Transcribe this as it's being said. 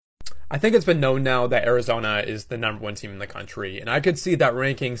I think it's been known now that Arizona is the number one team in the country, and I could see that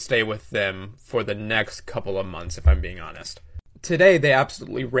ranking stay with them for the next couple of months, if I'm being honest. Today, they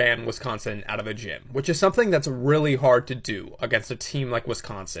absolutely ran Wisconsin out of the gym, which is something that's really hard to do against a team like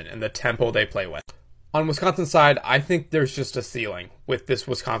Wisconsin and the tempo they play with. On Wisconsin's side, I think there's just a ceiling with this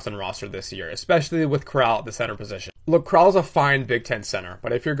Wisconsin roster this year, especially with Corral at the center position. Look, Corral's a fine Big Ten center,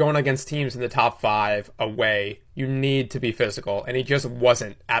 but if you're going against teams in the top 5 away, you need to be physical, and he just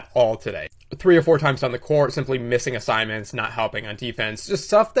wasn't at all today. 3 or 4 times down the court, simply missing assignments, not helping on defense, just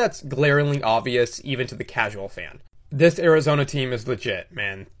stuff that's glaringly obvious even to the casual fan. This Arizona team is legit,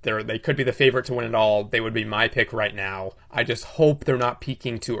 man. They could be the favorite to win it all. They would be my pick right now. I just hope they're not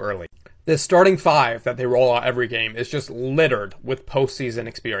peaking too early. This starting 5 that they roll out every game is just littered with postseason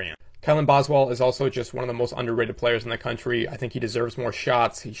experience. Kellen Boswell is also just one of the most underrated players in the country. I think he deserves more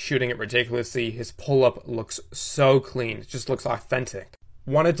shots. He's shooting it ridiculously. His pull-up looks so clean. It just looks authentic.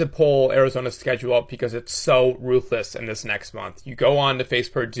 Wanted to pull Arizona's schedule up because it's so ruthless in this next month. You go on to face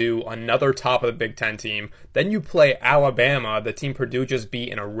Purdue, another top of the Big Ten team. Then you play Alabama, the team Purdue just beat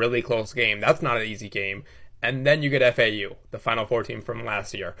in a really close game. That's not an easy game. And then you get FAU, the Final Four team from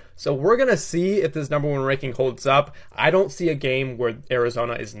last year. So we're going to see if this number 1 ranking holds up. I don't see a game where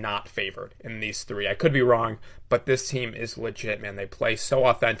Arizona is not favored in these 3. I could be wrong, but this team is legit, man. They play so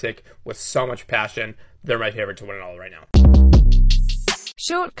authentic with so much passion. They're my favorite to win it all right now.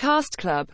 Short Cast Club